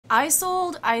I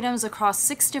sold items across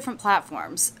 6 different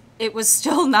platforms. It was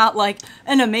still not like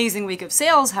an amazing week of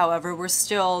sales, however. We're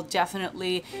still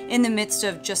definitely in the midst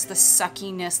of just the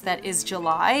suckiness that is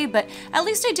July, but at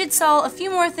least I did sell a few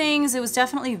more things. It was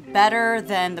definitely better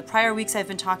than the prior weeks I've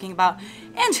been talking about,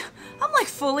 and I'm like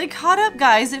fully caught up,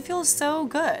 guys. It feels so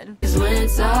good. Hi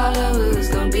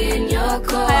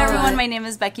everyone, my name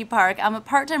is Becky Park. I'm a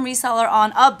part-time reseller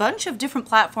on a bunch of different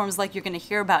platforms like you're going to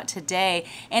hear about today.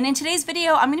 And in today's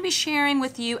video, I'm going to be sharing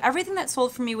with you everything that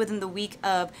sold for me within the week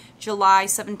of July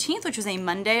 17th, which was a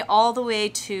Monday, all the way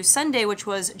to Sunday, which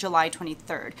was July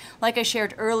 23rd. Like I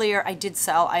shared earlier, I did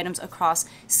sell items across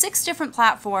 6 different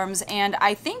platforms, and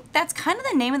I think that's kind of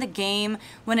the name of the game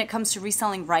when it comes to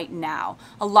reselling right now.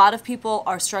 A lot of people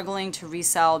are struggling to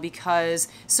resell because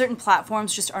certain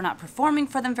platforms just are not performing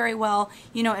for them very well.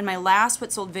 You know, in my last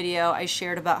What Sold video, I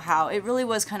shared about how it really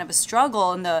was kind of a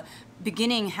struggle in the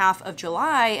beginning half of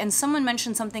July, and someone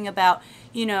mentioned something about,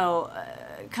 you know,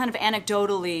 kind of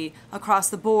anecdotally across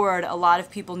the board, a lot of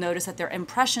people noticed that their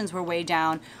impressions were way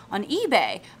down on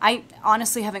eBay. I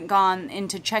honestly haven't gone in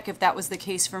to check if that was the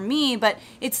case for me, but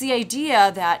it's the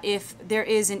idea that if there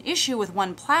is an issue with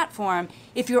one platform,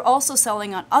 if you're also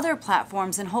selling on other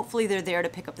platforms, then hopefully they're there to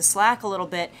pick up the slack a little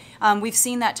bit. We've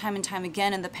seen that time and time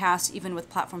again in the past, even with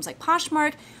platforms like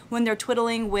Poshmark, when they're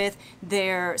twiddling with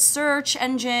their search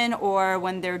engine or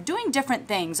when they're doing different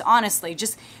things, honestly.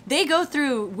 Just they go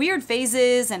through weird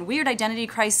phases and weird identity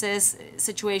crisis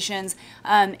situations,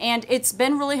 and it's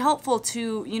been really helpful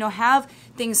to, you know, have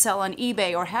things sell on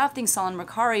eBay or have things sell on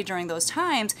Mercari during those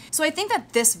times. So I think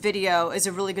that this video is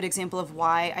a really good example of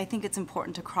why I think it's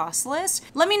important to cross-list.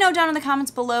 Let me know down in the comments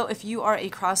below if you are a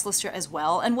cross-lister as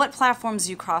well and what platforms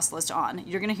you cross-list on.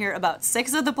 You're gonna hear about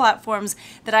 6 of the platforms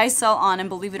that I sell on, and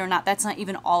believe it or not, that's not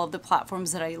even all of the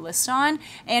platforms that I list on.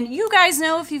 And you guys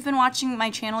know, if you've been watching my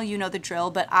channel, you know the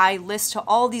drill, but I list to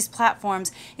all these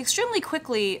platforms extremely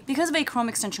quickly because of a Chrome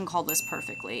extension called List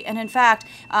Perfectly. And in fact,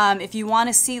 if you want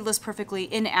to see List Perfectly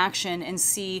in action and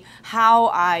see how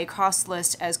I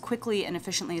cross-list as quickly and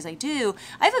efficiently as I do,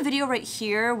 I have a video right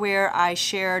here where I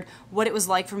shared what it was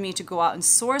like for me to go out and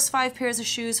source 5 pairs of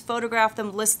shoes, photograph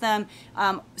them, list them,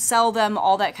 sell them,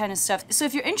 all that kind of stuff. So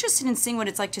if you're interested in seeing what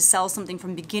it's like to sell something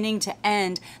from beginning to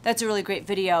end, that's a really great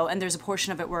video, and there's a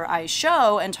portion of it where I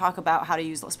show and talk about how to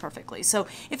use List Perfectly. So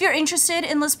if you're interested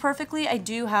in List Perfectly, I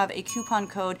do have a coupon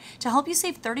code to help you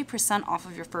save 30% off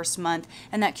of your first month,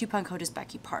 and that coupon code is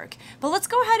BECKYPARK. But let's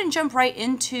go ahead and jump right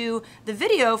into the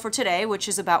video for today, which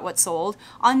is about what sold.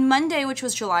 On Monday, which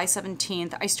was July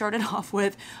 17th, I started off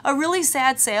with a really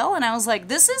sad sale, and I was like,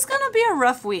 this is gonna be a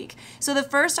rough week. So the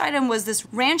first item was this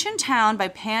Ranch in Town by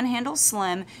Panhandle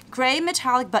Slim, gray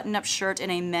metallic button-up shirt in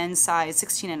a men's size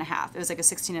 16.5. It was like a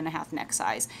 16.5 neck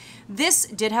size. This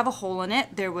did have a hole in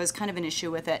it. There was kind of an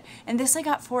issue with it. And this I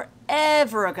got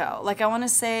forever ago. Like, I want to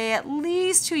say at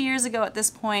least 2 years ago at this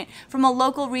point, from a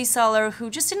local reseller who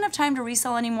just didn't have time to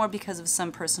resell anymore because of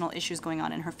some personal issues going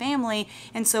on in her family.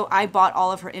 And so I bought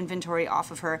all of her inventory off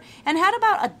of her and had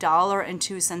about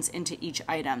 $1.02 into each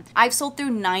item. I've sold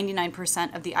through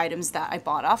 99% of the items that I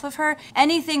bought off of her.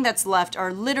 Anything that's left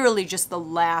are literally just the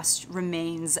last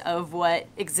remains of what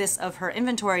exists of her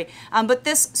inventory. But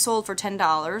this sold for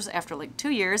 $10 after like 2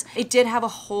 years. It did have a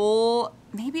hole,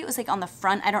 maybe it was like on the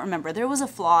front, I don't remember. There was a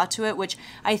flaw to it, which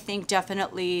I think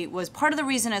definitely was part of the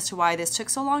reason as to why this took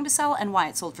so long to sell and why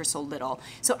it sold for so little.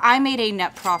 So I made a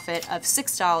net profit of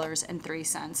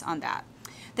 $6.03 on that.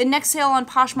 The next sale on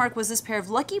Poshmark was this pair of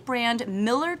Lucky Brand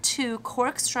Miller 2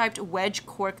 cork striped wedge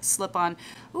cork slip-on.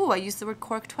 Ooh, I used the word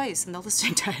cork twice in the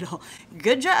listing title.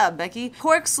 Good job, Becky.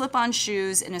 Cork slip-on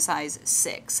shoes in a size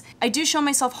 6. I do show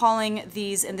myself hauling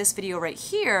these in this video right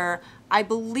here. I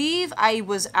believe I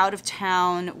was out of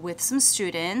town with some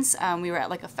students. We were at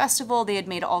like a festival. They had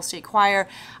made an all-state choir.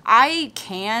 I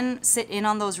can sit in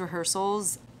on those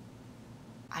rehearsals.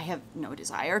 I have no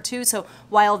desire to. So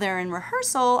while they're in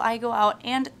rehearsal, I go out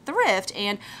and thrift.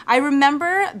 And I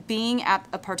remember being at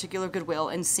a particular Goodwill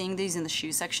and seeing these in the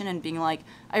shoe section and being like,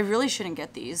 I really shouldn't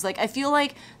get these. Like, I feel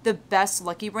like the best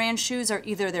Lucky Brand shoes are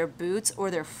either their boots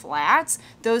or their flats.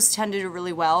 Those tend to do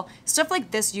really well. Stuff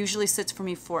like this usually sits for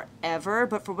me forever,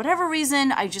 but for whatever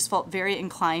reason, I just felt very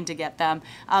inclined to get them.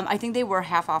 I think they were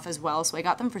half off as well, so I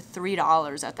got them for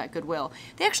 $3 at that Goodwill.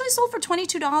 They actually sold for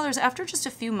 $22 after just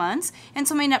a few months, and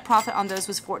so my net profit on those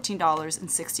was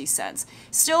 $14.60.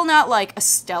 Still not like a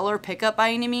stellar pickup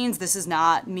by any means. This is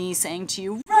not me saying to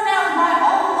you, run out and buy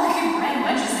all Lucky Brand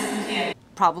wedges if you can.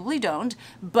 Probably don't,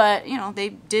 but you know, they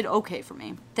did okay for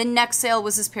me. The next sale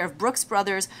was this pair of Brooks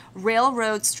Brothers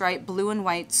Railroad Stripe blue and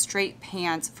white straight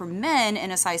pants for men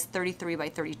in a size 33 by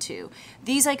 32.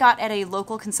 These I got at a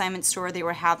local consignment store. They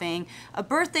were having a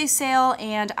birthday sale,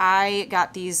 and I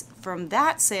got these from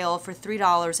that sale for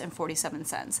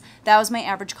 $3.47. That was my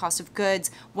average cost of goods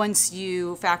once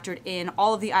you factored in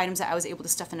all of the items that I was able to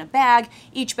stuff in a bag.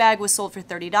 Each bag was sold for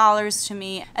 $30 to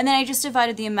me, and then I just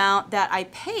divided the amount that I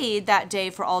paid that day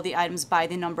for all the items by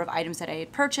the number of items that I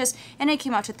had purchased, and it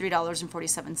came out to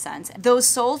 $3.47. Those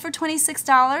sold for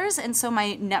 $26, and so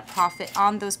my net profit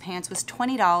on those pants was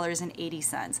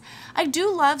 $20.80. I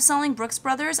do love selling Brooks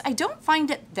Brothers. I don't find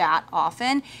it that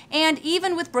often, and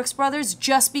even with Brooks Brothers,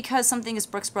 just because something is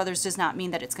Brooks Brothers does not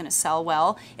mean that it's going to sell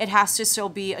well. It has to still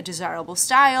be a desirable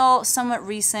style, somewhat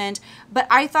recent, but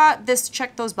I thought this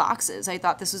checked those boxes. I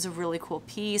thought this was a really cool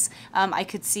piece. I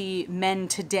could see men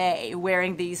today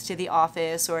wearing these to the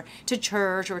office or to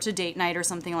church or to date night or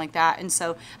something like that, and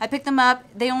so I picked them up.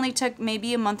 They only took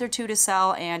maybe a month or two to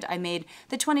sell, and I made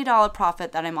the $20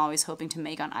 profit that I'm always hoping to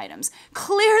make on items.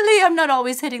 Clearly, I'm not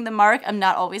always hitting the mark. I'm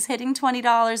not always hitting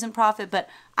 $20 in profit, but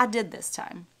I did this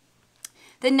time.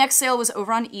 The next sale was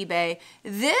over on eBay.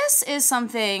 This is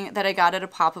something that I got at a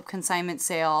pop-up consignment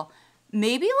sale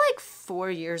maybe like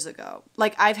 4 years ago.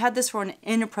 Like, I've had this for an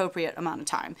inappropriate amount of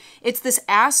time. It's this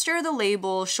Aster the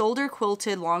Label shoulder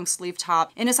quilted long sleeve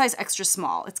top in a size extra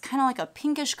small. It's kind of like a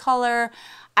pinkish color.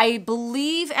 I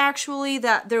believe actually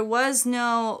that there was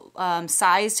no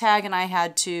size tag, and I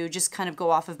had to just kind of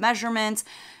go off of measurements.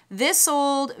 This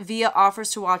sold via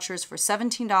offers to watchers for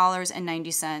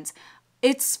 $17.90.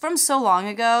 It's from so long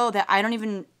ago that I don't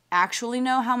even actually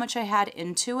know how much I had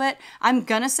into it. I'm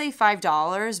gonna say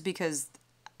 $5 because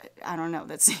I don't know,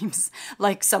 that seems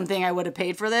like something I would have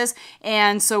paid for this.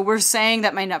 And so we're saying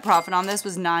that my net profit on this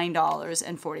was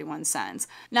 $9.41.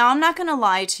 Now, I'm not gonna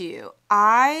lie to you.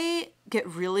 I get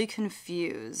really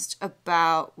confused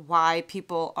about why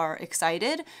people are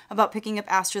excited about picking up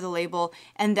Aster the Label,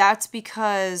 and that's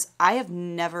because I have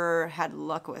never had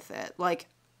luck with it. Like,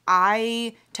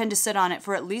 I tend to sit on it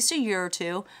for at least a year or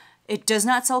two. It does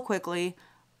not sell quickly,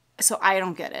 so I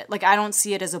don't get it. Like, I don't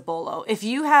see it as a bolo. If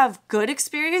you have good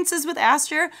experiences with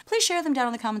Aster, please share them down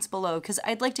in the comments below, because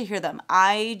I'd like to hear them.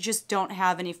 I just don't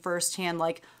have any firsthand,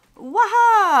 like,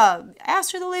 waha,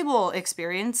 Aster the Label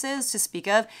experiences to speak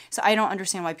of, so I don't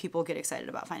understand why people get excited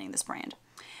about finding this brand.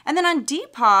 And then on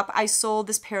Depop, I sold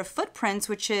this pair of Footprints,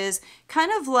 which is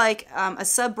kind of like a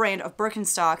sub-brand of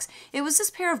Birkenstocks. It was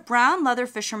this pair of brown leather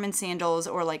fisherman sandals,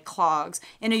 or like clogs,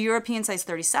 in a European size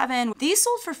 37. These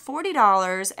sold for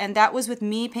 $40, and that was with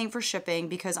me paying for shipping,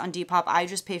 because on Depop, I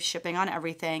just pay shipping on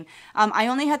everything. I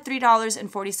only had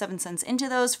 $3.47 into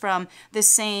those from the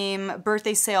same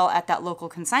birthday sale at that local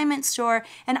consignment store,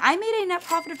 and I made a net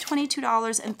profit of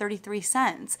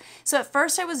 $22.33. So at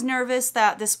first I was nervous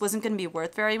that this wasn't going to be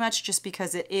worth very much, just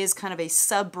because it is kind of a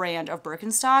sub-brand of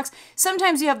Birkenstocks.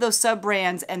 Sometimes you have those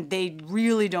sub-brands and they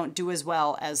really don't do as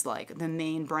well as like the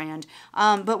main brand.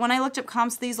 But when I looked up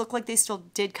comps, these look like they still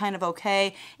did kind of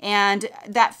okay. And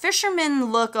that fisherman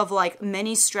look of like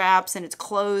many straps and it's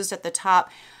closed at the top,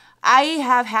 I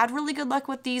have had really good luck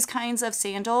with these kinds of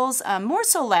sandals, more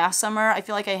so last summer. I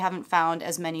feel like I haven't found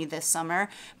as many this summer,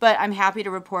 but I'm happy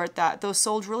to report that those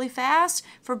sold really fast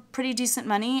for pretty decent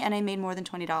money, and I made more than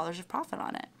 $20 of profit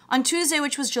on it. On Tuesday,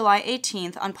 which was July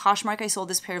 18th, on Poshmark, I sold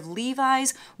this pair of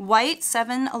Levi's white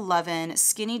 711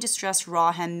 skinny distressed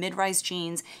raw hem mid-rise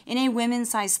jeans in a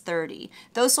women's size 30.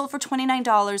 Those sold for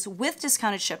 $29 with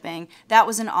discounted shipping. That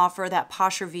was an offer that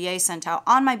Posh or VA sent out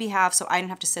on my behalf, so I didn't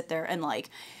have to sit there and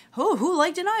like, oh, who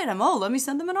liked an item? Oh, let me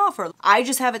send them an offer. I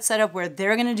just have it set up where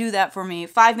they're gonna do that for me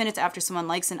 5 minutes after someone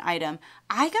likes an item.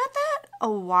 I got that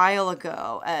a while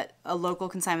ago at a local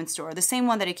consignment store, the same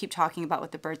one that I keep talking about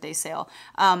with the birthday sale.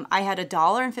 I had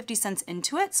 $1.50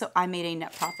 into it, so I made a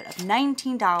net profit of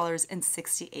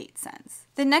 $19.68.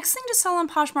 The next thing to sell on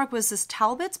Poshmark was this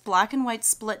Talbot's black and white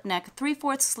split neck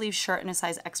 3/4 sleeve shirt in a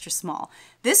size extra small.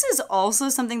 This is also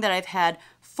something that I've had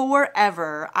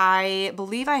forever. I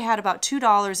believe I had about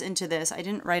 $2 into this. I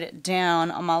didn't write it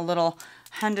down on my little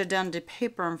handy-dandy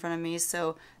paper in front of me,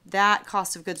 so that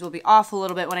cost of goods will be off a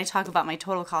little bit when I talk about my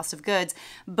total cost of goods,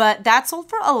 but that sold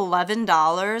for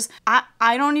 $11.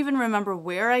 I don't even remember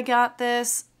where I got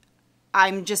this.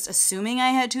 I'm just assuming I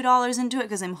had $2 into it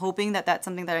because I'm hoping that that's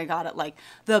something that I got at like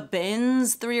the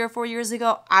bins 3 or 4 years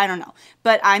ago. I don't know,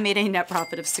 but I made a net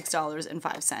profit of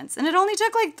 $6.05, and it only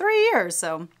took like 3 years,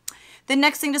 so. The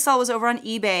next thing to sell was over on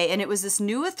eBay, and it was this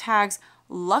new with tags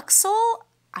Luxol.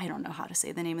 I don't know how to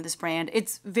say the name of this brand.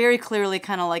 It's very clearly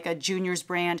kind of like a juniors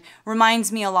brand.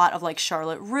 Reminds me a lot of like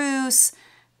Charlotte Russe.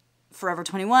 Forever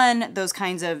 21, those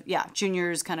kinds of, yeah,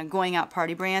 juniors kind of going out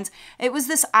party brands. It was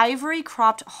this ivory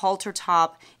cropped halter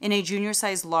top in a junior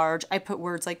size large. I put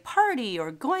words like party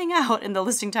or going out in the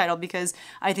listing title because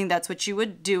I think that's what you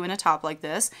would do in a top like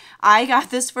this. I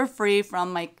got this for free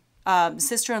from my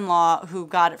sister-in-law who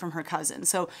got it from her cousin.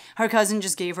 So her cousin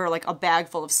just gave her like a bag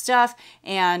full of stuff,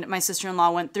 and my sister-in-law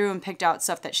went through and picked out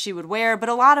stuff that she would wear, but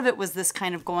a lot of it was this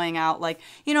kind of going out, like,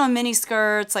 you know, mini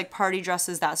skirts, like party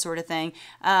dresses, that sort of thing.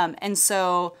 And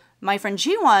so my friend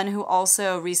G1, who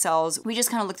also resells, we just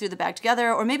kind of looked through the bag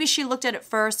together, or maybe she looked at it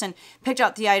first and picked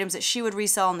out the items that she would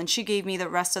resell, and then she gave me the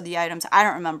rest of the items. I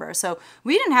don't remember. So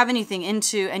we didn't have anything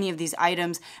into any of these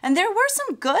items, and there were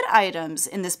some good items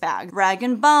in this bag. Rag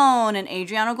 & Bone and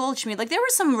Adriano Goldschmied, like there were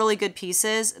some really good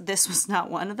pieces. This was not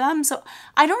one of them. So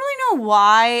I don't really know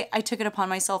why I took it upon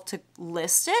myself to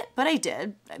list it, but I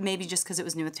did. Maybe just because it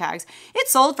was new with tags. It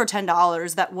sold for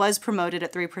 $10. That was promoted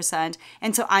at 3%,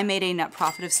 and so I made a net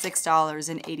profit of $6.86.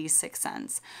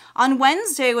 On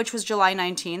Wednesday, which was July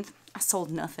 19th, I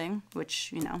sold nothing,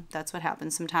 which, you know, that's what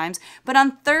happens sometimes. But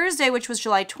on Thursday, which was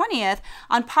July 20th,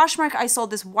 on Poshmark, I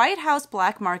sold this White House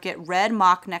Black Market red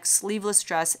mock neck sleeveless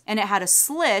dress, and it had a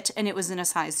slit, and it was in a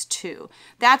size 2.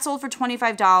 That sold for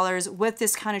 $25 with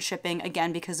discounted shipping,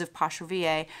 again, because of Posh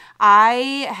VA.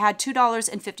 I had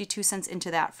 $2.52 into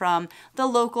that from the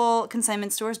local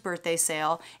consignment store's birthday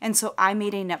sale, and so I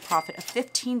made a net profit of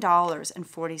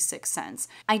 $15.46.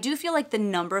 I do feel like the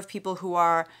number of people who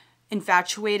are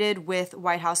infatuated with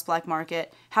White House Black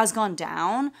Market has gone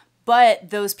down, but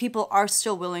those people are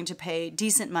still willing to pay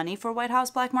decent money for White House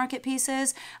Black Market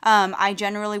pieces. I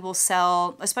generally will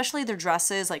sell, especially their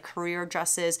dresses, like career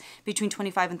dresses, between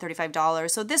 $25 and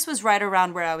 $35. So this was right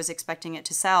around where I was expecting it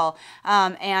to sell.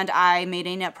 And I made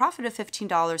a net profit of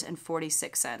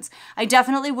 $15.46. I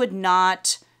definitely would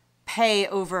not pay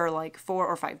over like $4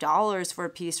 or $5 for a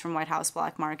piece from White House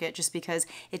Black Market, just because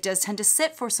it does tend to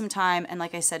sit for some time, and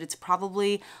like I said, it's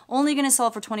probably only going to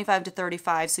sell for $25 to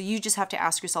 $35, so you just have to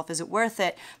ask yourself, is it worth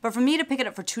it? But for me to pick it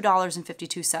up for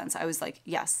 $2.52, I was like,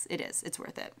 yes, it is, it's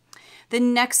worth it. The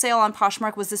next sale on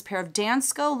Poshmark was this pair of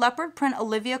Dansko leopard print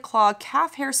Olivia Claw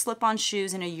calf hair slip-on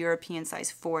shoes in a European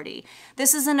size 40.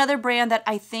 This is another brand that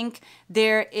I think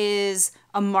there is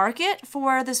a market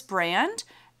for this brand.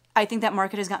 I think that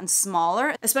market has gotten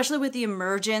smaller, especially with the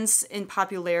emergence in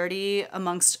popularity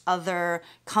amongst other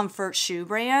comfort shoe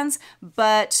brands.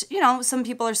 But, you know, some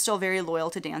people are still very loyal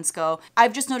to Dansko.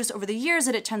 I've just noticed over the years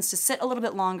that it tends to sit a little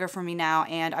bit longer for me now,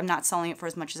 and I'm not selling it for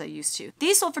as much as I used to.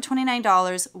 These sold for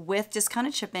 $29 with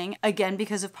discounted shipping, again,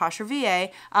 because of Posh VA.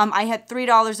 I had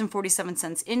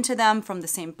 $3.47 into them from the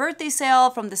same birthday sale,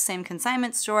 from the same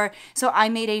consignment store, so I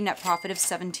made a net profit of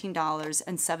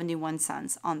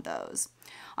 $17.71 on those.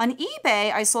 On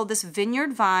eBay, I sold this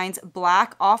Vineyard Vines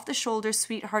black off-the-shoulder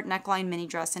sweetheart neckline mini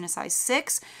dress in a size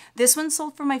 6. This one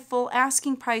sold for my full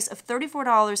asking price of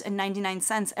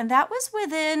 $34.99, and that was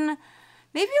within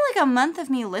maybe like a month of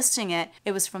me listing it.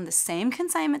 It was from the same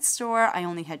consignment store. I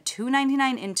only had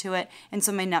 $2.99 into it, and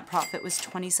so my net profit was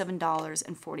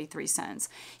 $27.43.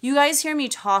 You guys hear me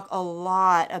talk a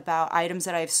lot about items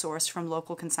that I've sourced from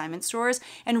local consignment stores,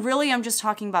 and really I'm just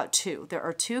talking about two. There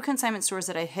are two consignment stores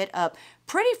that I hit up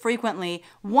pretty frequently.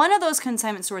 One of those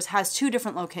consignment stores has 2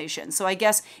 different locations. So I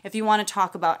guess if you want to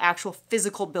talk about actual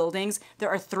physical buildings, there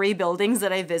are 3 buildings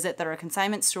that I visit that are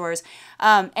consignment stores.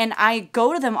 And I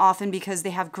go to them often because they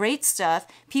have great stuff.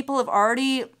 People have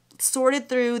already sorted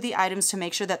through the items to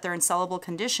make sure that they're in sellable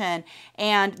condition,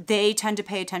 and they tend to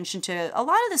pay attention to a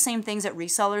lot of the same things that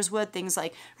resellers would, things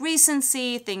like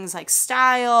recency, things like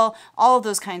style, all of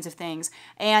those kinds of things.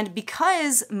 And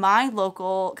because my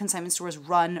local consignment stores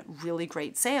run really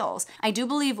great sales, I do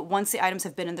believe once the items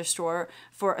have been in their store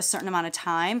for a certain amount of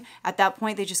time, at that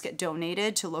point they just get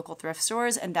donated to local thrift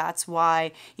stores, and that's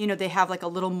why, you know, they have like a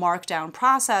little markdown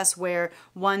process where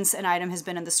once an item has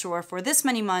been in the store for this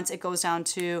many months, it goes down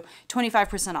to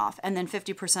 25% off, and then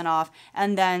 50% off,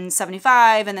 and then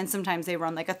 75%, and then sometimes they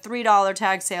run like a $3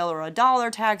 tag sale or a $1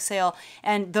 tag sale,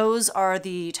 and those are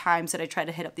the times that I try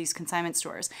to hit up these consignment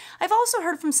stores. I've also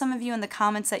heard from some of you in the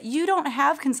comments that you don't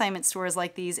have consignment stores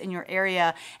like these in your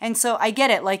area, and so I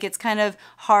get it, like it's kind of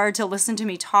hard to listen to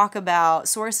me talk about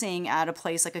sourcing at a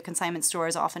place like a consignment store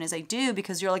as often as I do,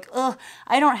 because you're like, ugh,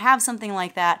 I don't have something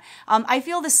like that. I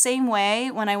feel the same way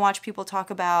when I watch people talk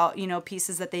about, you know,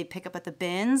 pieces that they pick up at the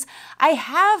bins. I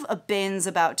have a bins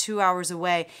about 2 hours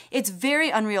away. It's very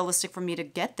unrealistic for me to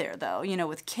get there though, you know,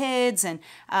 with kids and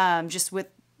just with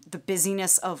the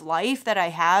busyness of life that I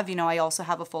have. You know, I also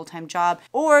have a full-time job.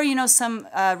 Or, you know, some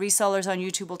resellers on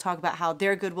YouTube will talk about how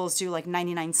their Goodwills do like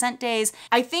 99-cent days.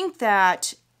 I think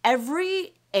that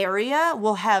every area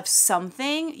will have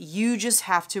something. You just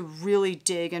have to really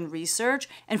dig and research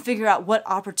and figure out what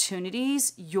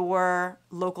opportunities your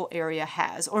local area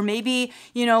has. Or maybe,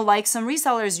 you know, like some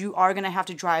resellers, you are going to have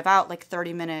to drive out like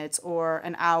 30 minutes or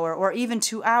an hour or even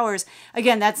 2 hours.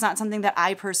 Again, that's not something that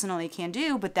I personally can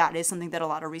do, but that is something that a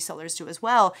lot of resellers do as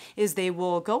well, is they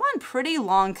will go on pretty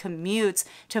long commutes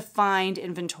to find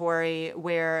inventory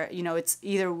where, you know, it's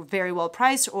either very well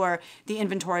priced or the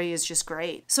inventory is just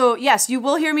great. So yes, you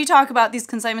will hear me talk about these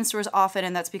consignment stores often,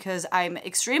 and that's because I'm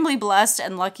extremely blessed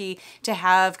and lucky to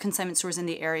have consignment stores in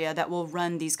the area that will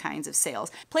run these kinds of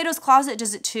sales. Plato's Closet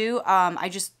does it too. I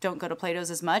just don't go to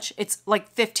Plato's as much. It's like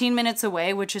 15 minutes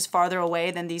away, which is farther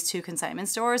away than these two consignment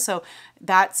stores. So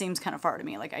that seems kind of far to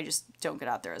me. Like I just don't get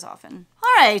out there as often.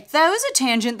 All right, that was a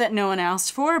tangent that no one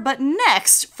asked for, but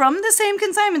next from the same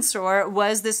consignment store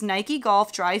was this Nike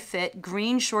Golf Dry Fit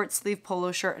green short sleeve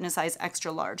polo shirt in a size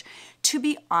extra large. To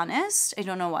be honest, I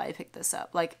don't know why I picked this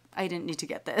up. Like, I didn't need to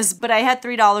get this, but I had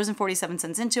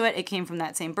 $3.47 into it. It came from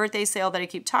that same birthday sale that I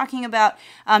keep talking about.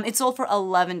 It sold for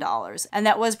 $11, and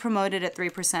that was promoted at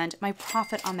 3%. My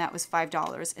profit on that was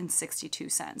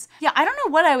 $5.62. Yeah, I don't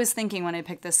know what I was thinking when I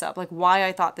picked this up, like why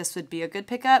I thought this would be a good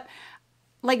pickup.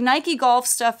 Like Nike golf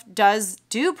stuff does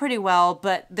do pretty well,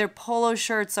 but their polo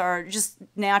shirts are just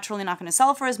naturally not going to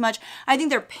sell for as much. I think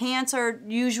their pants are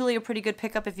usually a pretty good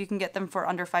pickup if you can get them for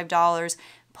under $5.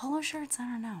 Polo shirts, I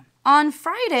don't know. On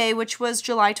Friday, which was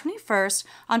July 21st,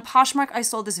 on Poshmark, I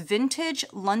sold this vintage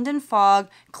London Fog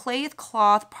Claith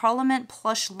Cloth Parliament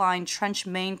Plush Line Trench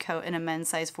Main Coat in a men's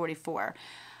size 44.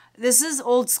 This is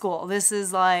old school. This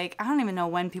is like, I don't even know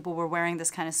when people were wearing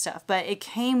this kind of stuff, but it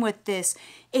came with this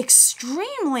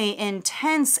extremely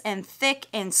intense and thick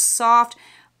and soft,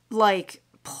 like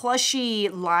plushy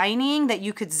lining that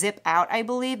you could zip out, I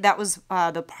believe. That was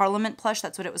the Parliament plush.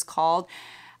 That's what it was called.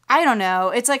 I don't know.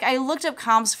 It's like I looked up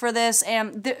comps for this,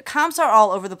 and the comps are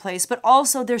all over the place, but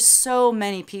also there's so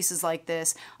many pieces like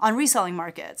this on reselling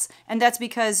markets. And that's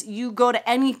because you go to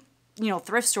any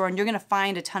thrift store and you're going to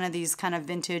find a ton of these kind of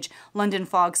vintage London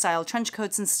Fog style trench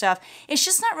coats and stuff. It's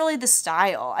just not really the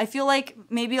style. I feel like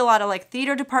maybe a lot of like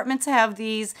theater departments have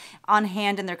these on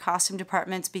hand in their costume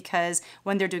departments because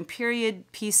when they're doing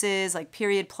period pieces, like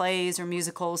period plays or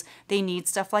musicals, they need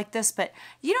stuff like this, but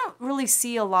you don't really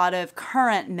see a lot of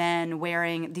current men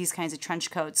wearing these kinds of trench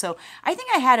coats. So I think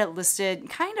I had it listed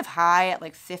kind of high at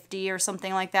like 50 or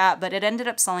something like that, but it ended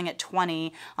up selling at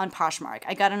 20 on Poshmark.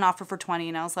 I got an offer for 20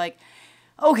 and I was like,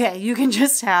 okay, you can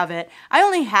just have it. I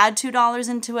only had $2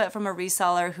 into it from a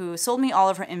reseller who sold me all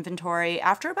of her inventory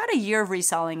after about a year of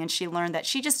reselling, and she learned that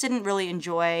she just didn't really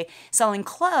enjoy selling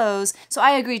clothes, so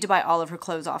I agreed to buy all of her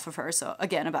clothes off of her, so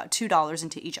again, about $2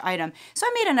 into each item. So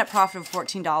I made a net profit of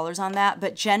 $14 on that,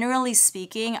 but generally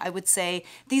speaking, I would say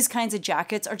these kinds of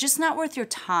jackets are just not worth your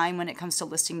time when it comes to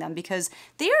listing them because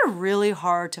they are really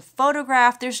hard to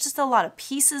photograph. There's just a lot of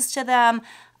pieces to them.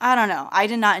 I don't know. I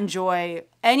did not enjoy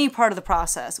any part of the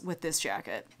process with this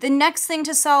jacket. The next thing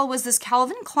to sell was this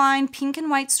Calvin Klein pink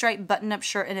and white striped button-up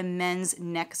shirt in a men's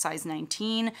neck size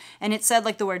 19. And it said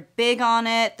like the word big on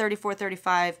it, 34,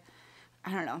 35.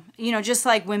 I don't know. Just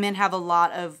like women have a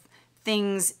lot of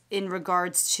things in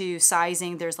regards to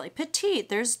sizing. There's like petite,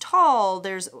 there's tall,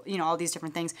 there's, all these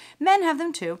different things. Men have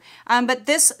them too. But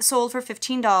this sold for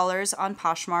 $15 on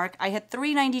Poshmark. I had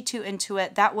 $3.92 into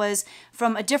it. That was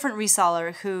from a different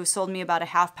reseller who sold me about a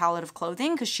half pallet of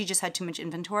clothing because she just had too much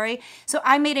inventory. So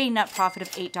I made a net profit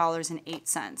of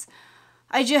 $8.08.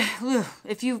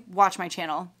 If you watch my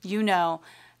channel, you know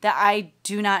that I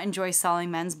do not enjoy selling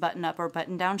men's button-up or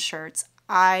button-down shirts.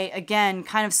 Again,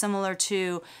 kind of similar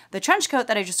to the trench coat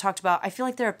that I just talked about, I feel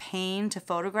like they're a pain to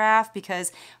photograph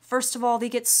because first of all, they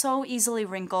get so easily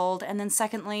wrinkled. And then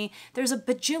secondly, there's a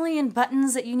bajillion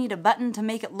buttons that you need a button to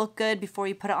make it look good before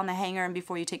you put it on the hanger and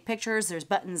before you take pictures. There's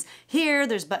buttons here,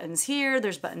 there's buttons here,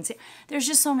 there's buttons here. There's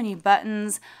just so many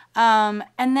buttons. And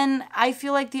then I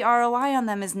feel like the ROI on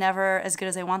them is never as good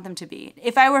as I want them to be.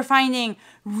 If I were finding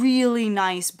really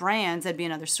nice brands, that'd be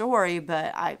another story,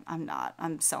 but I'm not.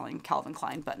 I'm selling Calvin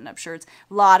Klein button-up shirts,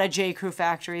 a lot of J. Crew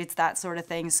Factory, it's that sort of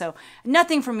thing, so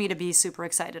nothing for me to be super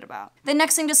excited about. The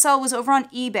next thing to sell was over on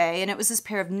eBay, and it was this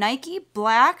pair of Nike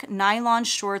black nylon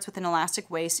shorts with an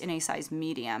elastic waist in a size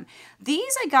medium.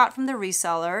 These I got from the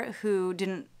reseller who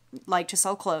didn't like to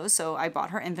sell clothes, so I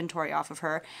bought her inventory off of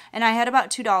her, and I had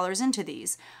about $2 into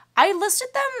these. I listed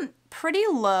them pretty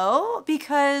low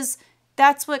because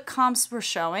that's what comps were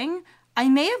showing. I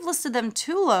may have listed them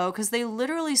too low because they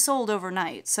literally sold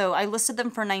overnight. So I listed them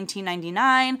for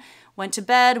 $19.99, went to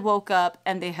bed, woke up,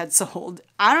 and they had sold.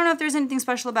 I don't know if there's anything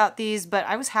special about these, but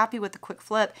I was happy with the quick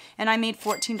flip, and I made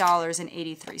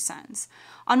 $14.83.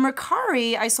 On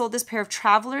Mercari, I sold this pair of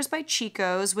Travelers by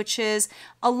Chico's, which is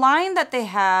a line that they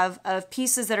have of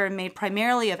pieces that are made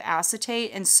primarily of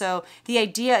acetate, and so the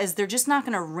idea is they're just not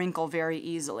going to wrinkle very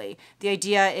easily. The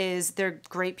idea is they're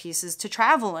great pieces to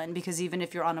travel in, because even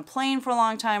if you're on a plane for a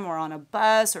long time or on a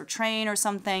bus or train or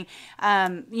something,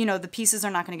 you know, the pieces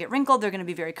are not going to get wrinkled. They're going to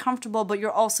be very comfortable, but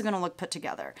you're also going to look put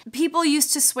together. People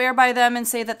used to swear by them and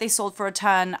say that they sold for a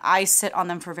ton. I sit on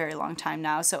them for a very long time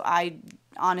now, so I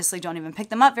honestly don't even pick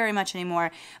them up very much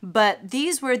anymore. But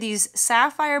these were these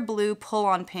sapphire blue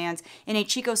pull-on pants in a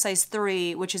Chico size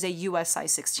 3, which is a US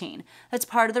size 16. That's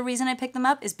part of the reason I picked them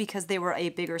up, is because they were a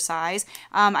bigger size.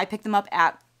 I picked them up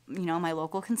at my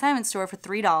local consignment store for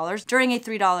 $3 during a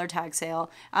 $3 tag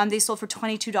sale. They sold for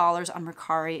 $22 on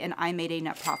Mercari, and I made a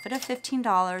net profit of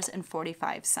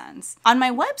 $15.45. On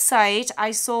my website,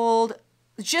 I sold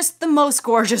just the most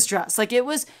gorgeous dress. Like, it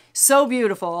was so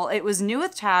beautiful. It was new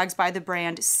with tags by the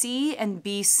brand C and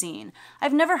Be Seen.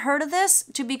 I've never heard of this,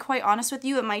 to be quite honest with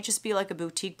you. It might just be like a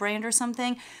boutique brand or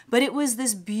something, but it was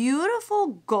this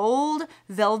beautiful gold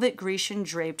velvet Grecian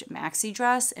draped maxi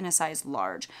dress in a size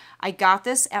large. I got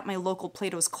this at my local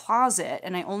Plato's Closet,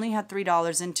 and I only had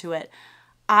 $3 into it.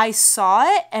 I saw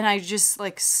it and I just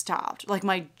like stopped. Like,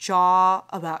 my jaw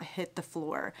about hit the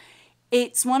floor.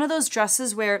 It's one of those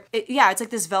dresses where, it's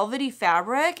like this velvety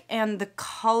fabric, and the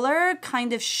color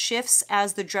kind of shifts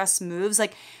as the dress moves.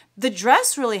 Like, the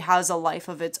dress really has a life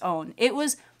of its own. It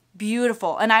was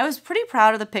beautiful, and I was pretty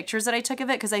proud of the pictures that I took of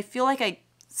it, because I feel like I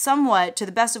somewhat, to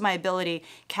the best of my ability,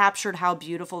 captured how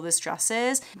beautiful this dress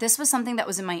is. This was something that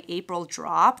was in my April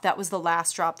drop. That was the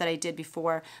last drop that I did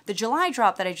before the July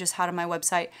drop that I just had on my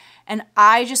website. And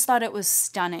I just thought it was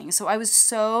stunning. So I was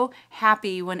so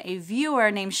happy when a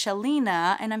viewer named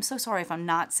Shalina, and I'm so sorry if I'm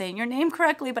not saying your name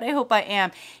correctly, but I hope I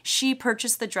am, she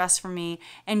purchased the dress for me,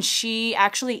 and she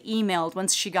actually emailed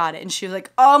once she got it, and she was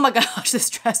like, oh my gosh, this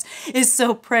dress is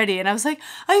so pretty. And I was like,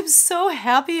 I'm so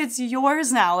happy it's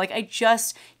yours now. Like, I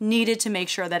just needed to make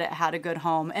sure that it had a good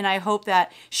home. And I hope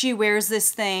that she wears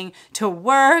this thing to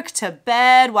work, to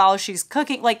bed, while she's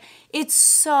cooking. Like, it's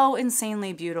so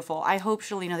insanely beautiful. I hope,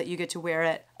 Shalina, that you get to wear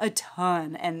it a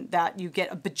ton, and that you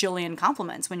get a bajillion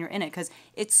compliments when you're in it, because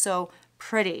it's so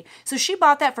pretty. So she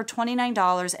bought that for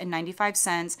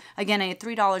 $29.95. Again, I had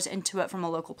 $3 into it from a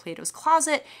local Plato's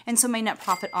Closet, and so my net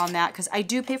profit on that, because I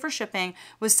do pay for shipping,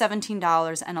 was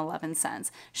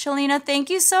 $17.11. Shalina, thank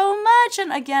you so much,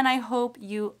 and again, I hope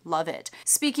you love it.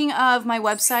 Speaking of my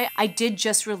website, I did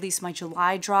just release my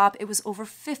July drop. It was over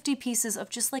 50 pieces of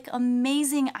just like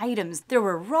amazing items. There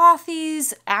were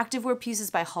Rothy's, activewear pieces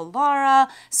by Halara,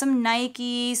 some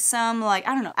Nike, some like,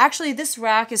 I don't know. Actually, this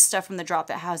rack is stuff from the drop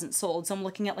that hasn't sold. So I'm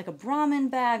looking at like a Brahmin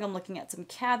bag, I'm looking at some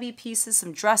cabbie pieces,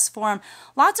 some dress form,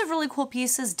 lots of really cool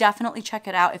pieces. Definitely check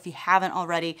it out if you haven't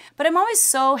already. But I'm always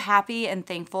so happy and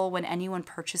thankful when anyone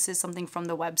purchases something from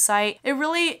the website. It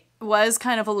really was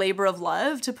kind of a labor of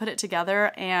love to put it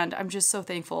together, and I'm just so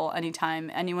thankful anytime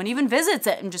anyone even visits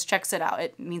it and just checks it out.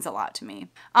 It means a lot to me.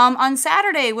 On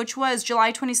Saturday, which was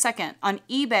July 22nd, on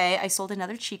eBay, I sold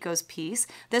another Chico's piece.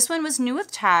 This one was new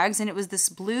with tags, and it was this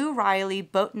blue Riley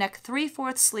boat neck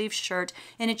 3/4 sleeve shirt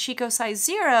in a Chico size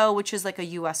 0, which is like a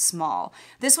US small.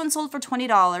 This one sold for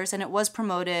 $20, and it was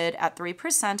promoted at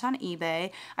 3% on eBay.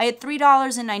 I had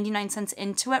 $3.99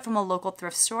 into it from a local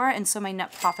thrift store, and so my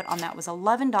net profit on that was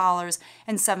 $11.75.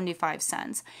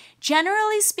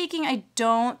 Generally speaking, I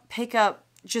don't pick up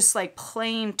just like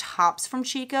plain tops from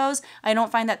Chico's. I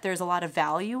don't find that there's a lot of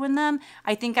value in them.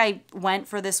 I think I went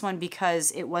for this one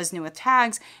because it was new with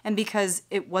tags and because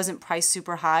it wasn't priced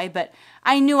super high, but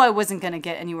I knew I wasn't going to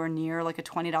get anywhere near like a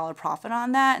 $20 profit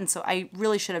on that, and so I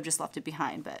really should have just left it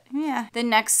behind. But yeah, the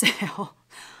next sale,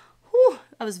 whew,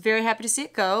 I was very happy to see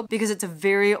it go because it's a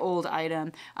very old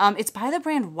item. It's by the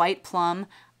brand White Plum.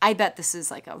 I bet this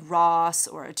is like a Ross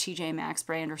or a TJ Maxx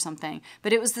brand or something,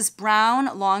 but it was this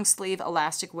brown long sleeve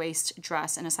elastic waist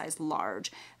dress in a size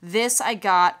large. This I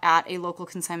got at a local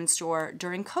consignment store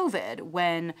during COVID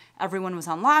when everyone was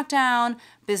on lockdown,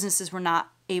 businesses were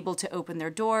not able to open their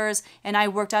doors, and I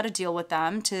worked out a deal with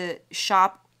them to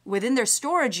shop within their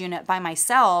storage unit by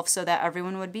myself so that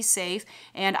everyone would be safe,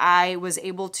 and I was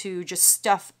able to just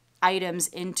stuff items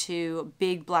into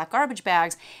big black garbage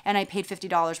bags, and I paid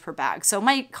 $50 per bag. So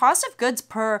my cost of goods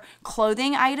per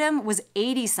clothing item was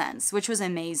 80 cents, which was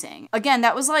amazing. Again,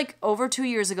 that was like over 2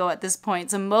 years ago at this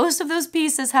point. So most of those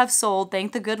pieces have sold,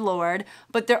 thank the good Lord,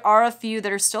 but there are a few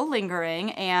that are still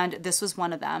lingering, and this was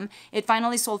one of them. It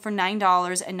finally sold for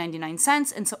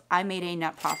 $9.99, and so I made a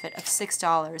net profit of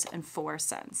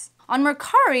 $6.04. On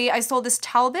Mercari, I sold this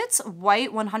Talbot's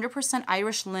white 100%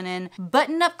 Irish linen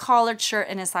button-up collared shirt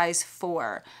in a size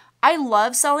 4. I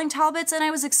love selling Talbots, and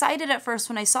I was excited at first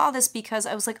when I saw this because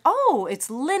I was like, oh, it's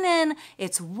linen,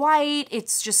 it's white,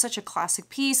 it's just such a classic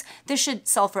piece. This should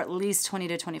sell for at least $20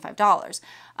 to $25.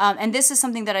 And this is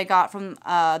something that I got from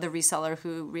the reseller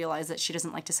who realized that she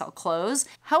doesn't like to sell clothes.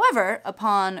 However,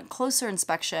 upon closer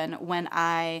inspection, when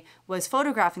I was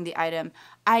photographing the item,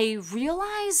 I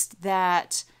realized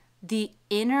that the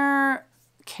inner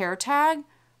care tag,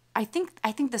 I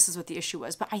think this is what the issue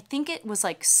was, but I think it was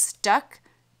like stuck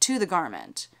to the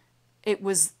garment. It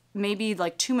was maybe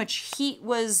like too much heat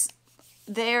was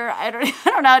there. I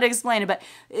don't know how to explain it, but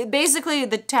basically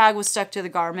the tag was stuck to the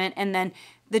garment, and then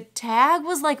the tag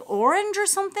was like orange or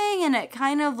something, and it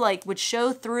kind of like would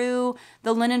show through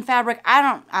the linen fabric.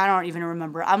 I don't even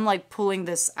remember. I'm like pulling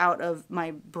this out of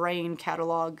my brain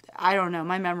catalog. I don't know.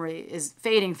 My memory is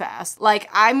fading fast. Like,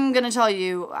 I'm gonna tell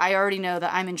you, I already know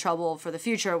that I'm in trouble for the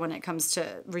future when it comes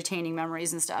to retaining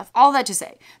memories and stuff. All that to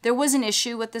say, there was an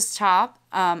issue with this top.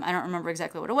 I don't remember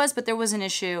exactly what it was, but there was an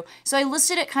issue. So I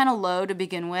listed it kind of low to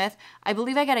begin with. I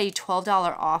believe I got a $12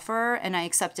 offer, and I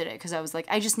accepted it because I was like,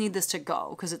 I just need this to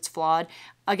go because it's flawed.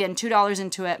 Again, $2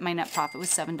 into it, my net profit was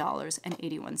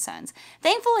 $7.81.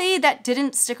 Thankfully, that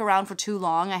didn't stick around for too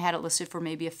long. I had it listed for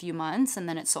maybe a few months, and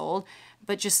then it sold,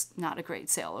 but just not a great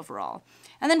sale overall.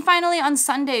 And then finally on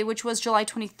Sunday, which was July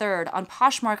 23rd, on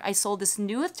Poshmark, I sold this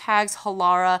new with tags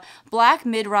Halara black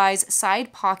mid-rise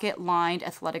side pocket lined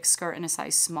athletic skirt in a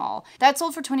size small. That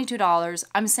sold for $22.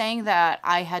 I'm saying that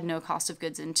I had no cost of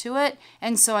goods into it,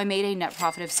 and so I made a net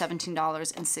profit of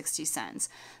 $17.60.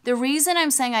 The reason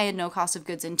I'm saying I had no cost of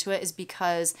goods into it is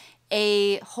because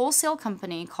a wholesale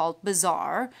company called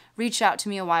Bazaar reached out to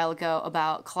me a while ago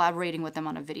about collaborating with them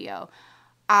on a video.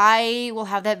 I will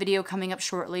have that video coming up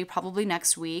shortly, probably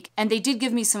next week. And they did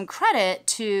give me some credit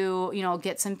to,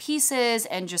 get some pieces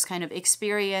and just kind of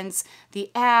experience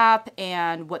the app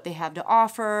and what they have to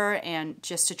offer and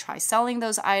just to try selling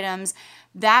those items.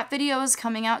 That video is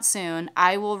coming out soon.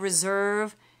 I will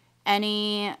reserve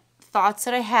any thoughts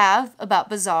that I have about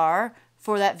Bazaar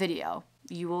for that video.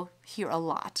 You will hear a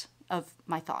lot of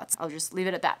my thoughts. I'll just leave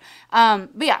it at that.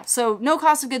 But yeah, so no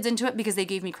cost of goods into it because they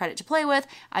gave me credit to play with.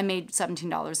 I made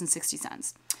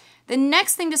 $17.60. The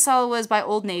next thing to sell was by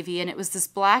Old Navy, and it was this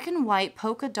black and white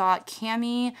polka dot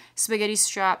cami spaghetti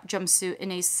strap jumpsuit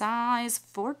in a size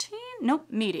 14? Nope,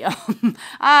 medium.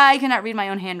 I cannot read my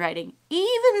own handwriting,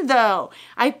 even though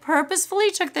I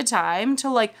purposefully took the time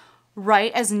to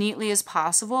write as neatly as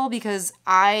possible because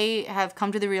I have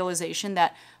come to the realization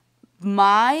that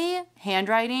my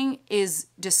handwriting is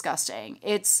disgusting.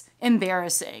 It's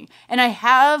embarrassing. And I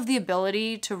have the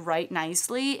ability to write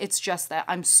nicely. It's just that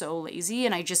I'm so lazy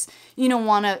and I just,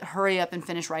 want to hurry up and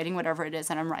finish writing whatever it is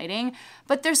that I'm writing.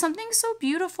 But there's something so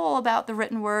beautiful about the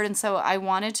written word. And so I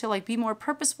wanted to be more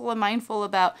purposeful and mindful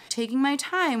about taking my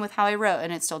time with how I wrote,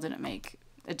 and it still didn't make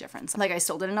a difference. I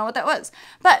still didn't know what that was.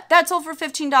 But that sold for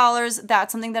 $15.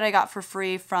 That's something that I got for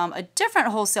free from a different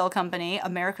wholesale company,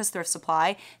 America's Thrift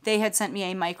Supply. They had sent me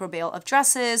a micro bale of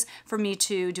dresses for me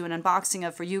to do an unboxing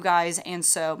of for you guys, and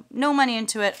so no money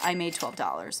into it. I made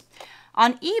 $12.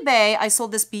 On eBay, I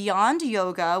sold this Beyond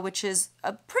Yoga, which is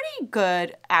a pretty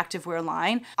good activewear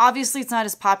line. Obviously, it's not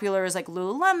as popular as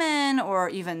Lululemon or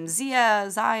even Zaya.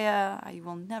 I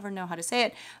will never know how to say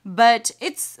it, but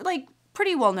it's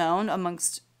pretty well known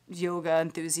amongst yoga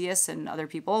enthusiasts and other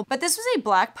people. But this was a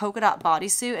black polka dot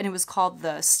bodysuit, and it was called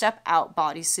the Step Out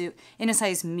bodysuit in a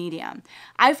size medium.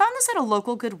 I found this at a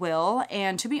local Goodwill,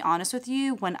 and to be honest with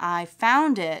you, when I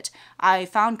found it, I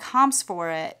found comps for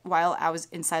it while I was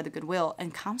inside the Goodwill,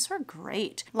 and comps were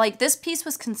great. This piece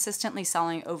was consistently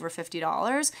selling over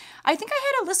 $50. I think I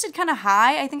had it listed kind of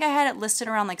high. I think I had it listed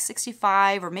around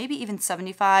 $65 or maybe even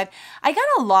 $75. I got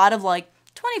a lot of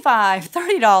 $25,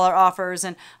 $30 offers,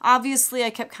 and obviously I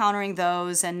kept countering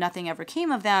those and nothing ever came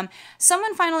of them.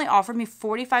 Someone finally offered me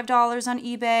 $45 on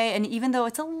eBay, and even though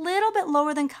it's a little bit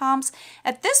lower than comps,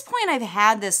 at this point I've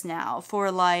had this now for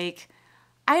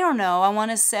I don't know, I want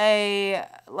to say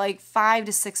like 5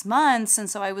 to 6 months. And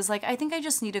so I was like, I think I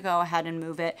just need to go ahead and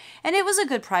move it. And it was a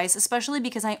good price, especially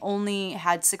because I only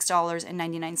had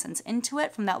 $6.99 into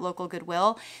it from that local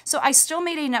Goodwill. So I still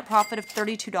made a net profit of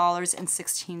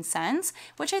 $32.16,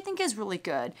 which I think is really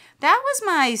good. That was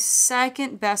my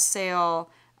second best sale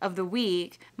of the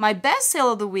week. My best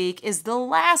sale of the week is the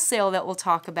last sale that we'll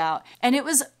talk about. And it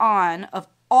was on, of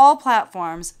all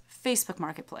platforms, Facebook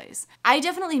Marketplace. I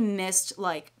definitely missed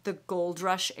like the gold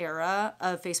rush era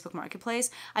of Facebook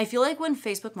Marketplace. I feel like when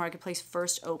Facebook Marketplace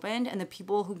first opened and the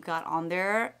people who got on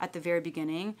there at the very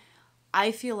beginning,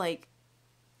 I feel like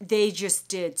they just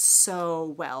did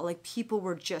so well. Like people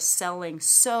were just selling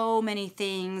so many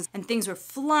things and things were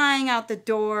flying out the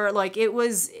door. Like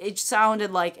it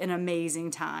sounded like an amazing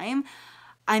time.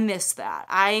 I missed that.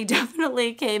 I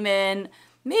definitely came in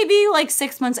maybe like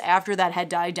 6 months after that had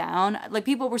died down. Like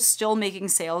people were still making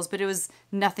sales, but it was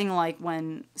nothing like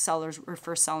when sellers were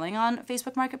first selling on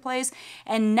Facebook Marketplace.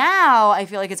 And now I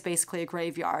feel like it's basically a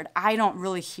graveyard. I don't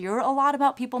really hear a lot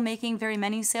about people making very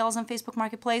many sales on Facebook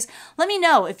Marketplace. Let me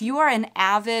know if you are an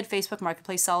avid Facebook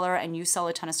Marketplace seller and you sell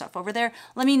a ton of stuff over there.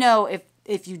 Let me know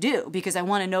if you do, because I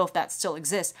want to know if that still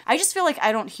exists. I just feel like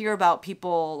I don't hear about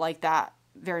people like that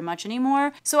very much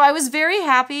anymore. So I was very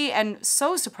happy and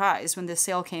so surprised when this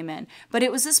sale came in. But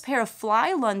it was this pair of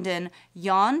Fly London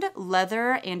Yond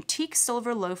leather antique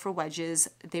silver loafer wedges.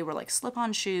 They were like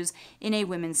slip-on shoes in a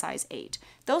women's size 8.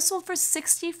 Those sold for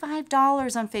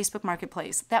 $65 on Facebook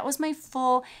Marketplace. That was my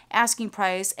full asking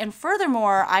price. And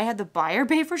furthermore, I had the buyer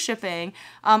pay for shipping.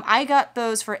 I got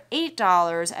those for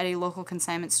 $8 at a local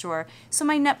consignment store. So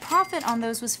my net profit on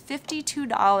those was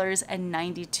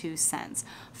 $52.92.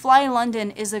 Fly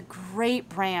London is a great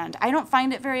brand. I don't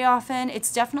find it very often.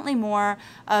 It's definitely more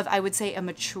of, I would say, a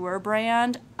mature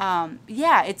brand.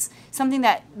 Yeah, it's something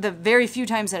that the very few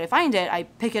times that I find it, I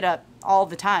pick it up all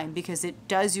the time because it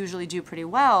does usually do pretty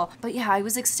well. But yeah, I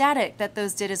was ecstatic that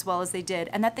those did as well as they did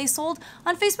and that they sold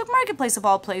on Facebook Marketplace of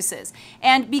all places.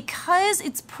 And because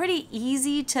it's pretty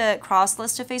easy to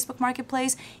cross-list to Facebook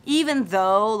Marketplace, even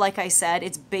though, like I said,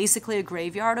 it's basically a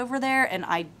graveyard over there and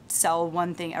I sell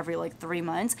one thing every like 3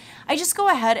 months, I just go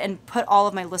ahead and put all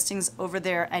of my listings over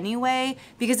there anyway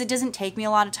because it doesn't take me a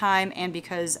lot of time and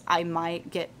because I might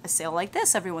get a sale like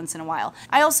this every once in a while.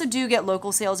 I also do get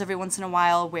local sales every once in a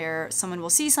while where someone will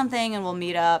see something and we'll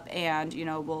meet up and, you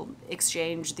know, we'll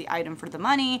exchange the item for the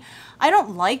money. I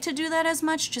don't like to do that as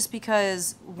much just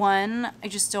because, one, I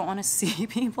just don't want to see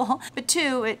people, but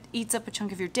two, it eats up a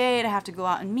chunk of your day to have to go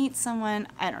out and meet someone.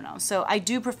 I don't know. So I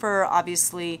do prefer,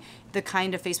 obviously, the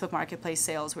kind of Facebook Marketplace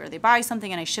sales where they buy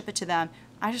something and I ship it to them.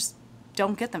 I just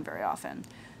don't get them very often.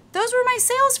 Those were my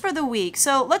sales for the week.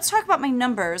 So let's talk about my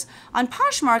numbers. On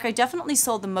Poshmark, I definitely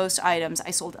sold the most items.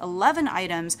 I sold 11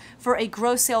 items for a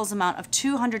gross sales amount of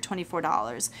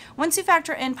 $224. Once you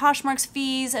factor in Poshmark's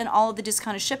fees and all of the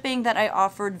discounted shipping that I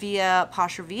offered via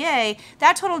Posh or VA,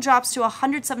 that total drops to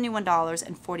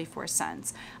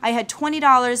 $171.44. I had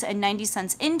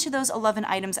 $20.90 into those 11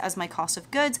 items as my cost of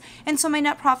goods, and so my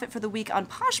net profit for the week on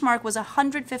Poshmark was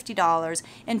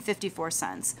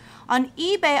 $150.54. On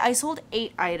eBay, I sold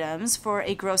 8 items for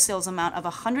a gross sales amount of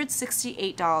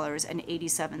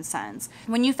 $168.87.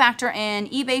 When you factor in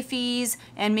eBay fees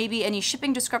and maybe any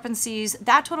shipping discrepancies,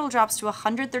 that total drops to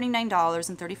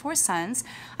 $139.34.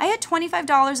 I had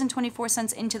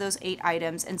 $25.24 into those 8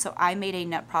 items, and so I made a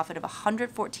net profit of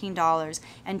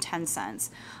 $114.10.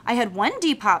 I had one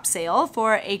Depop sale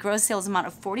for a gross sales amount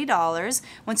of $40.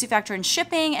 Once you factor in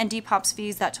shipping and Depop's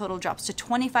fees, that total drops to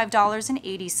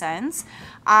 $25.80.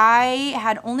 I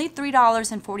had only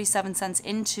 $3.47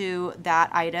 into that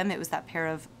item. It was that pair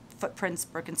of Footprints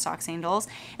Birkenstock sandals.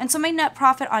 And so my net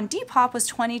profit on Depop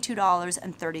was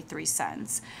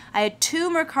 $22.33. I had 2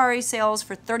 Mercari sales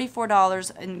for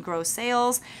 $34 in gross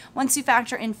sales. Once you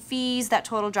factor in fees, that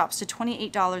total drops to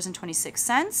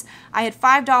 $28.26. I had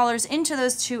 $5 into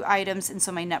those 2 items, and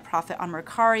so my net profit on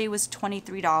Mercari was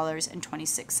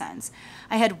 $23.26.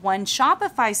 I had 1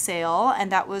 Shopify sale,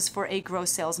 and that was for a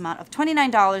gross sales amount of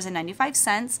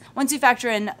 $29.95. Once you factor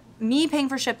in me paying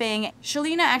for shipping,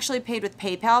 Shalina actually paid with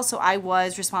PayPal, so I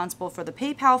was responsible for the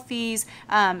PayPal fees.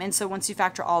 And so once you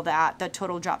factor all that, the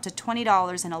total dropped to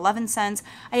 $20.11.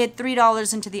 I had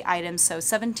 $3 into the items, so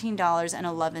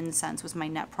 $17.11 was my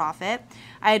net profit.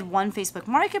 I had 1 Facebook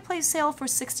Marketplace sale for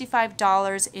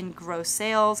 $65 in gross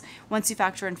sales. Once you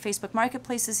factor in Facebook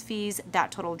Marketplace's fees,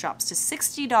 that total drops to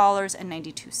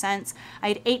 $60.92. I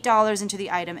had $8 into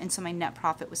the item, and so my net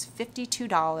profit was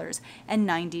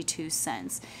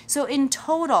 $52.92. So in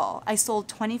total, I sold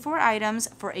 24 items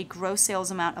for a gross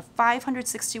sales amount of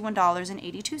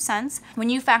 $561.82. When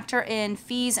you factor in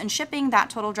fees and shipping, that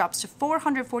total drops to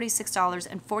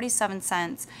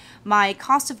 $446.47. My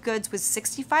cost of goods was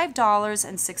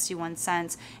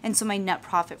 $65.61, and so my net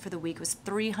profit for the week was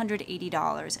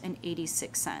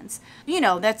 $380.86. You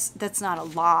know, that's not a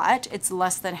lot. It's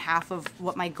less than half of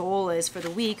what my goal is for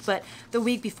the week, but the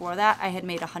week before that I had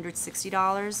made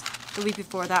 $160. The week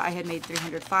before that I had made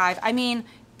 $305. I mean,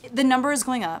 the number is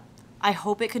going up. I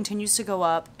hope it continues to go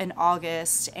up in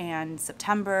August and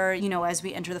September, you know, as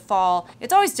we enter the fall.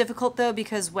 It's always difficult though,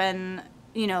 because when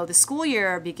the school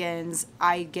year begins,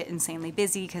 I get insanely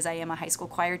busy because I am a high school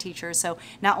choir teacher. So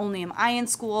not only am I in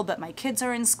school, but my kids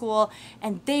are in school,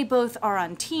 and they both are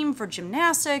on team for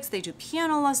gymnastics. They do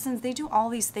piano lessons. They do all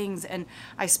these things. And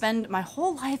I spend my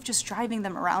whole life just driving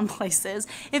them around places.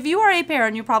 If you are a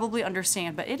parent, you probably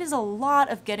understand, but it is a lot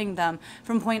of getting them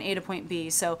from point A to point B.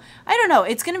 So I don't know,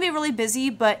 it's going to be really busy,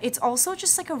 but it's also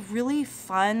just like a really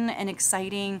fun and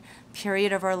exciting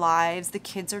period of our lives. The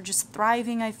kids are just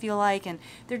thriving, I feel like, and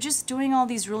they're just doing all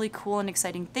these really cool and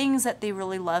exciting things that they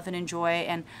really love and enjoy.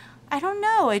 And I don't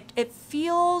know,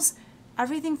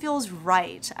 everything feels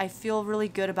right. I feel really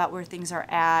good about where things are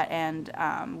at and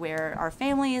where our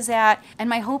family is at. And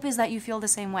my hope is that you feel the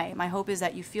same way. My hope is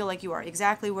that you feel like you are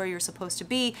exactly where you're supposed to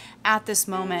be at this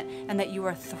moment, and that you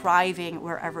are thriving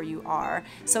wherever you are.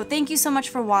 So thank you so much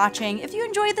for watching. If you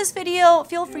enjoyed this video,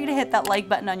 feel free to hit that like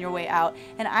button on your way out,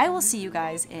 and I will see you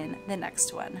guys in the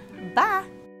next one.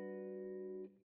 Bye!